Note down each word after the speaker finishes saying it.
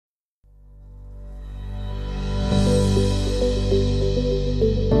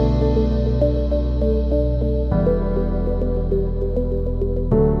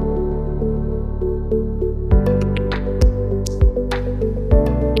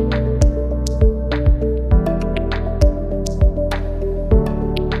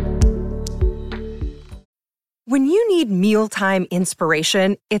mealtime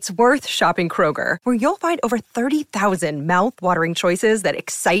inspiration, it's worth shopping Kroger, where you'll find over 30,000 mouth-watering choices that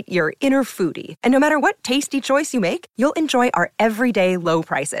excite your inner foodie. And no matter what tasty choice you make, you'll enjoy our everyday low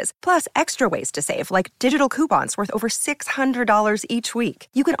prices, plus extra ways to save, like digital coupons worth over $600 each week.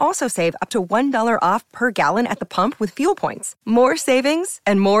 You can also save up to $1 off per gallon at the pump with fuel points. More savings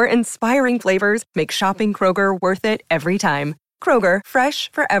and more inspiring flavors make shopping Kroger worth it every time. Kroger,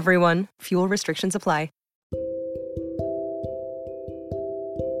 fresh for everyone. Fuel restrictions apply.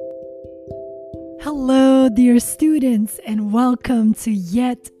 Hello, dear students, and welcome to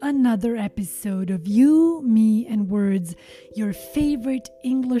yet another episode of You, Me, and Words, your favorite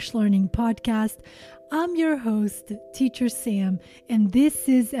English learning podcast. I'm your host, Teacher Sam, and this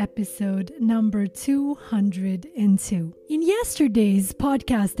is episode number 202. In yesterday's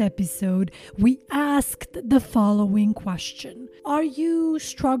podcast episode, we asked the following question. Are you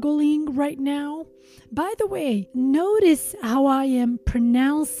struggling right now? By the way, notice how I am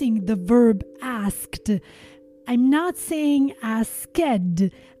pronouncing the verb asked. I'm not saying asked,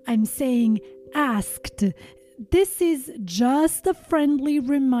 I'm saying asked. This is just a friendly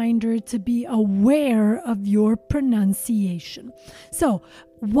reminder to be aware of your pronunciation. So,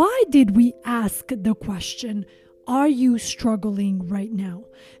 why did we ask the question, are you struggling right now?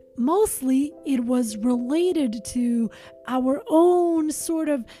 Mostly, it was related to our own sort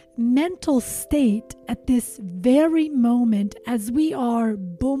of mental state at this very moment as we are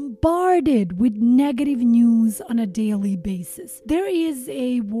bombarded with negative news on a daily basis. There is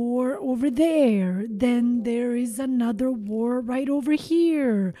a war over there, then there is another war right over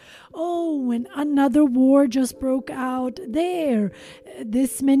here. Oh, and another war just broke out there.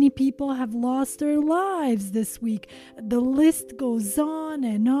 This many people have lost their lives this week. The list goes on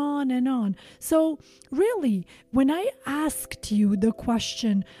and on and on. So really, when I asked you the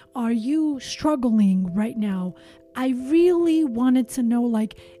question, are you struggling right now? I really wanted to know,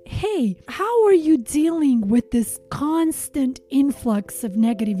 like, hey, how are you dealing with this constant influx of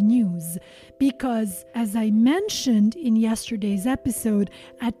negative news? Because as I mentioned in yesterday's episode,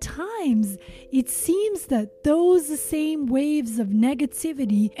 at times it seems that those same waves of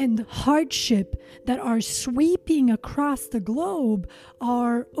negativity and hardship that are sweeping across the globe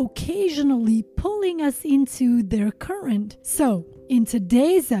are occasionally pulling us into their current. So, in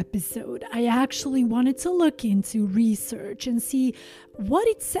today's episode, I actually wanted to look into research and see what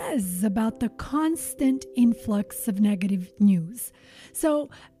it says about the constant influx of negative news. So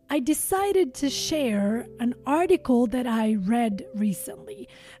I decided to share an article that I read recently.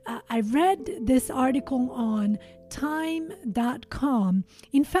 I read this article on time.com.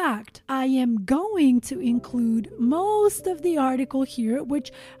 In fact, I am going to include most of the article here,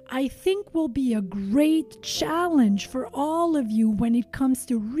 which I think will be a great challenge for all of you when it comes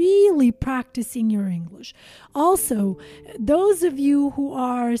to really practicing your English. Also, those of you who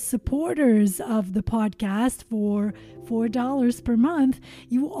are supporters of the podcast for $4 per month,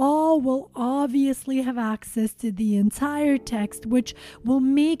 you all will obviously have access to the entire text, which will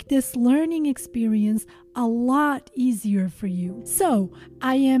make this learning experience a lot easier for you. So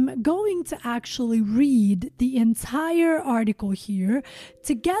I am going to actually read the entire article here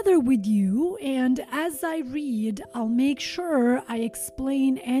together with you, and as I read, I'll make sure I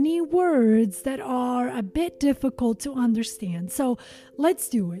explain any words that are a bit difficult to understand. So let's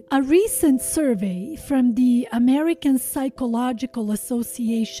do it. A recent survey from the American Psychological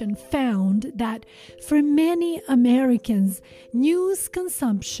Association found that for many Americans, news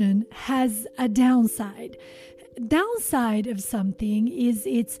consumption has a downside. Downside of something is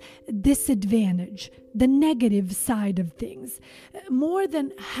its disadvantage, the negative side of things. More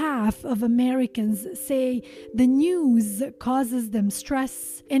than half of Americans say the news causes them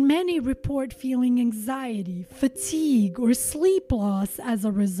stress, and many report feeling anxiety, fatigue, or sleep loss as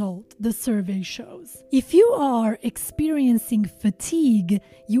a result, the survey shows. If you are experiencing fatigue,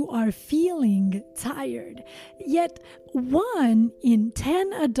 you are feeling tired. Yet 1 in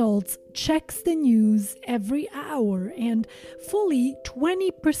 10 adults checks the news every hour, and fully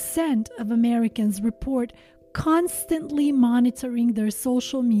 20% of Americans report constantly monitoring their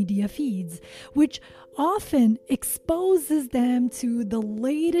social media feeds, which often exposes them to the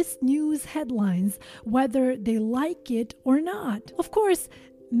latest news headlines, whether they like it or not. Of course,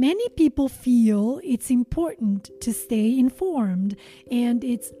 many people feel it's important to stay informed, and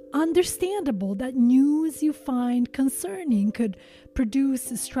it's understandable that news you find concerning could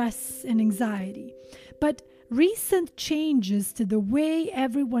produce stress and anxiety. But recent changes to the way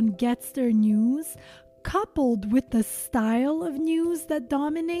everyone gets their news coupled with the style of news that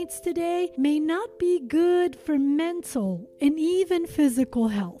dominates today, may not be good for mental and even physical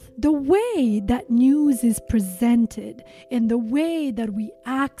health. The way that news is presented and the way that we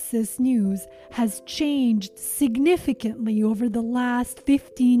access news has changed significantly over the last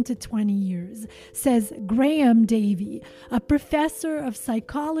 15 to 20 years, says Graham Davey, a professor of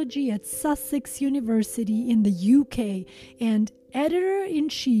psychology at Sussex University in the UK and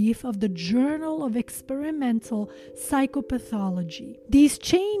editor-in-chief of the Journal of Experimental Psychopathology. These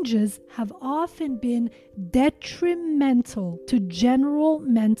changes have often been detrimental to general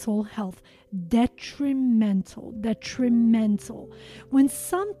mental health. Detrimental. When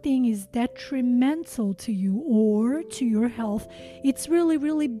something is detrimental to you or to your health, it's really,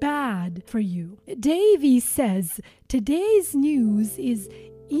 really bad for you. Davey says today's news is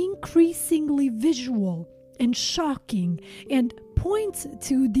increasingly visual and shocking, and points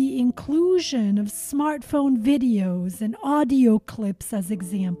to the inclusion of smartphone videos and audio clips as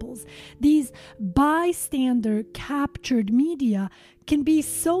examples. These bystander captured media can be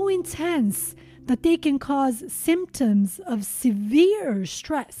so intense that they can cause symptoms of severe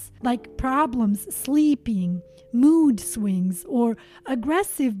stress, like problems sleeping, mood swings, or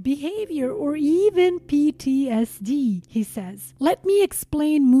aggressive behavior, or even PTSD, he says. Let me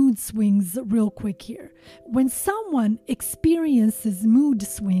explain mood swings real quick here. When someone experiences mood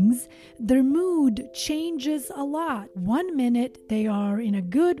swings, their mood changes a lot. 1 minute they are in a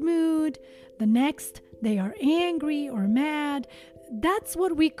good mood, the next they are angry or mad. That's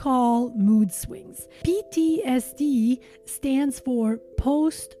what we call mood swings. PTSD stands for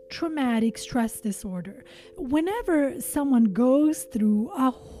post-traumatic stress disorder. Whenever someone goes through a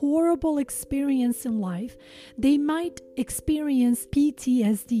horrible experience in life, they might experience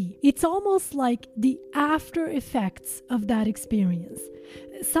PTSD. It's almost like the after effects of that experience.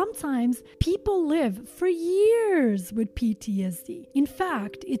 Sometimes people live for years with PTSD. In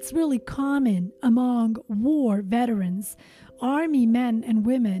fact, it's really common among war veterans, Army men and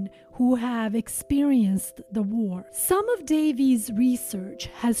women who have experienced the war. Some of Davey's research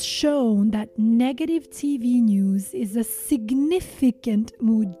has shown that negative TV news is a significant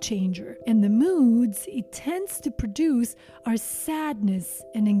mood changer, and the moods it tends to produce are sadness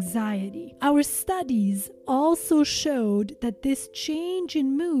and anxiety. Our studies also showed that this change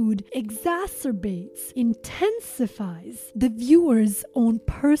in mood exacerbates, intensifies the viewer's own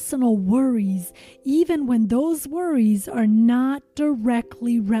personal worries, even when those worries are not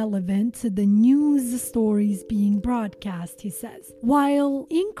directly relevant to the news stories being broadcast, he says. While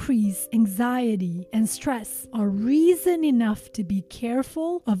increased anxiety and stress are reason enough to be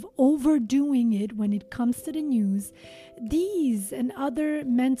careful of overdoing it when it comes to the news, these and other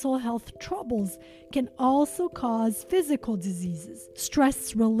mental health troubles can also cause physical diseases.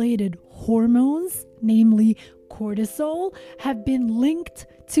 Stress-related hormones, namely cortisol, have been linked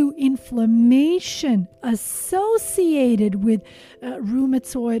to inflammation associated with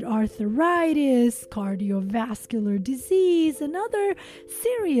rheumatoid arthritis, cardiovascular disease, and other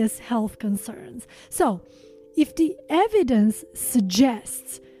serious health concerns. So, if the evidence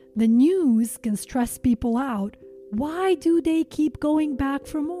suggests the news can stress people out, why do they keep going back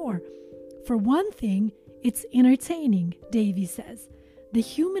for more? For one thing, it's entertaining, Davey says. The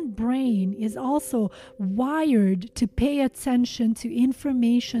human brain is also wired to pay attention to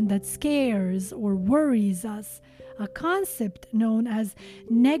information that scares or worries us, a concept known as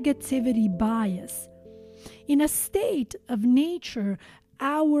negativity bias. In a state of nature,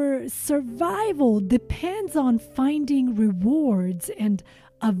 our survival depends on finding rewards and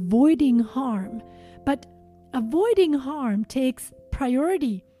avoiding harm. But avoiding harm takes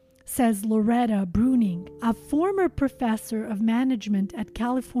priority, says Loretta Bruning, a former professor of management at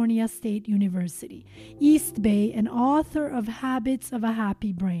California State University, East Bay, and author of Habits of a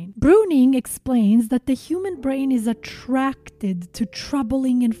Happy Brain. Bruning explains that the human brain is attracted to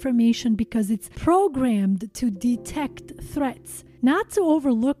troubling information because it's programmed to detect threats, not to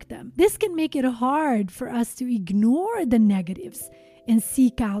overlook them. This can make it hard for us to ignore the negatives and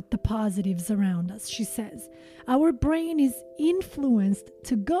seek out the positives around us, she says. Our brain is influenced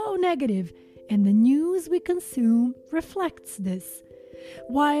to go negative, and the news we consume reflects this.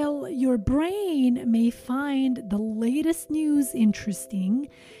 While your brain may find the latest news interesting,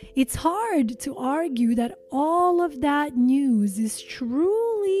 it's hard to argue that all of that news is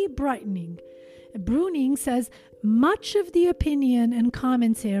truly brightening. Bruning says much of the opinion and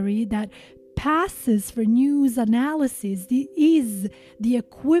commentary that passes for news analysis is the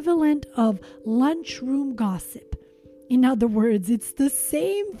equivalent of lunchroom gossip. In other words, it's the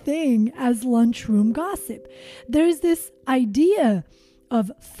same thing as lunchroom gossip. There's this idea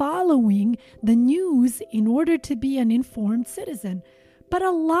of following the news in order to be an informed citizen. But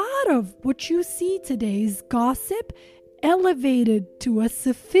a lot of what you see today is gossip elevated to a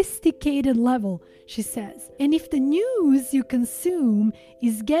sophisticated level, she says. And if the news you consume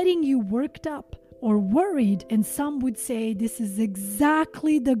is getting you worked up or worried, and some would say this is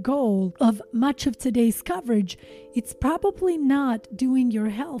exactly the goal of much of today's coverage, it's probably not doing your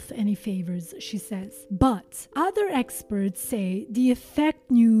health any favors, she says. But other experts say the effect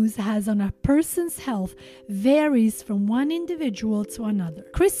news has on a person's health varies from one individual to another.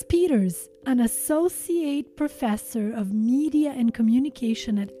 Chris Peters, an associate professor of media and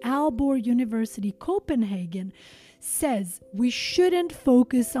communication at Aalborg University, Copenhagen, says we shouldn't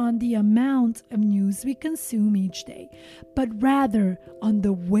focus on the amount of news we consume each day, but rather on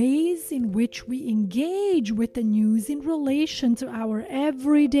the ways in which we engage with the news in relation to our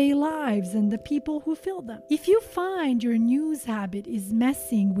everyday lives and the people who fill them. If you find your news habit is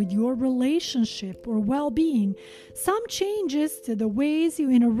messing with your relationship or well-being, some changes to the ways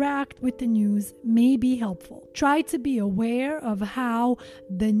you interact with the news may be helpful. Try to be aware of how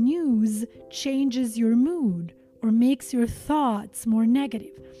the news changes your mood or makes your thoughts more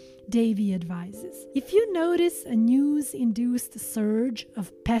negative, Davy advises. If you notice a news-induced surge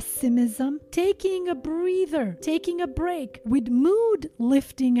of pessimism, taking a breather, taking a break with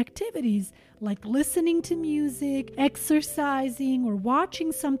mood-lifting activities like listening to music, exercising, or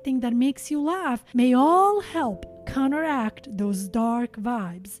watching something that makes you laugh may all help counteract those dark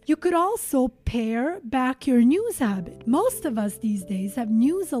vibes. You could also pare back your news habit. Most of us these days have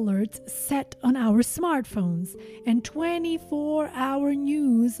news alerts set on our smartphones and 24-hour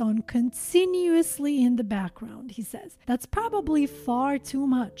news on continuously in the background, he says. That's probably far too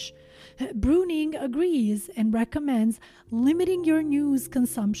much. Bruning agrees and recommends limiting your news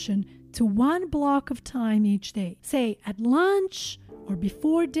consumption to one block of time each day. Say at lunch or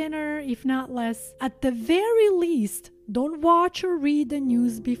before dinner, if not less. At the very least, don't watch or read the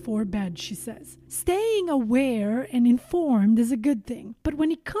news before bed, she says. Staying aware and informed is a good thing, but when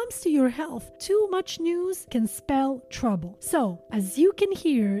it comes to your health, too much news can spell trouble. So, as you can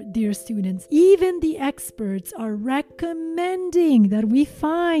hear, dear students, even the experts are recommending that we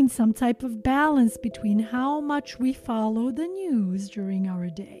find some type of balance between how much we follow the news during our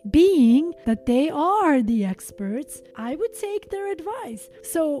day. Being that they are the experts, I would take their advice.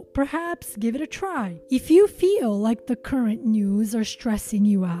 So, perhaps give it a try. If you feel like the current news are stressing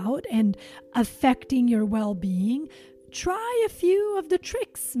you out and affecting your well-being, try a few of the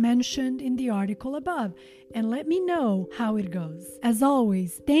tricks mentioned in the article above and let me know how it goes. As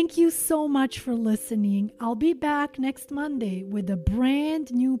always, thank you so much for listening. I'll be back next Monday with a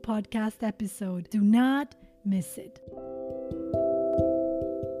brand new podcast episode. Do not miss it.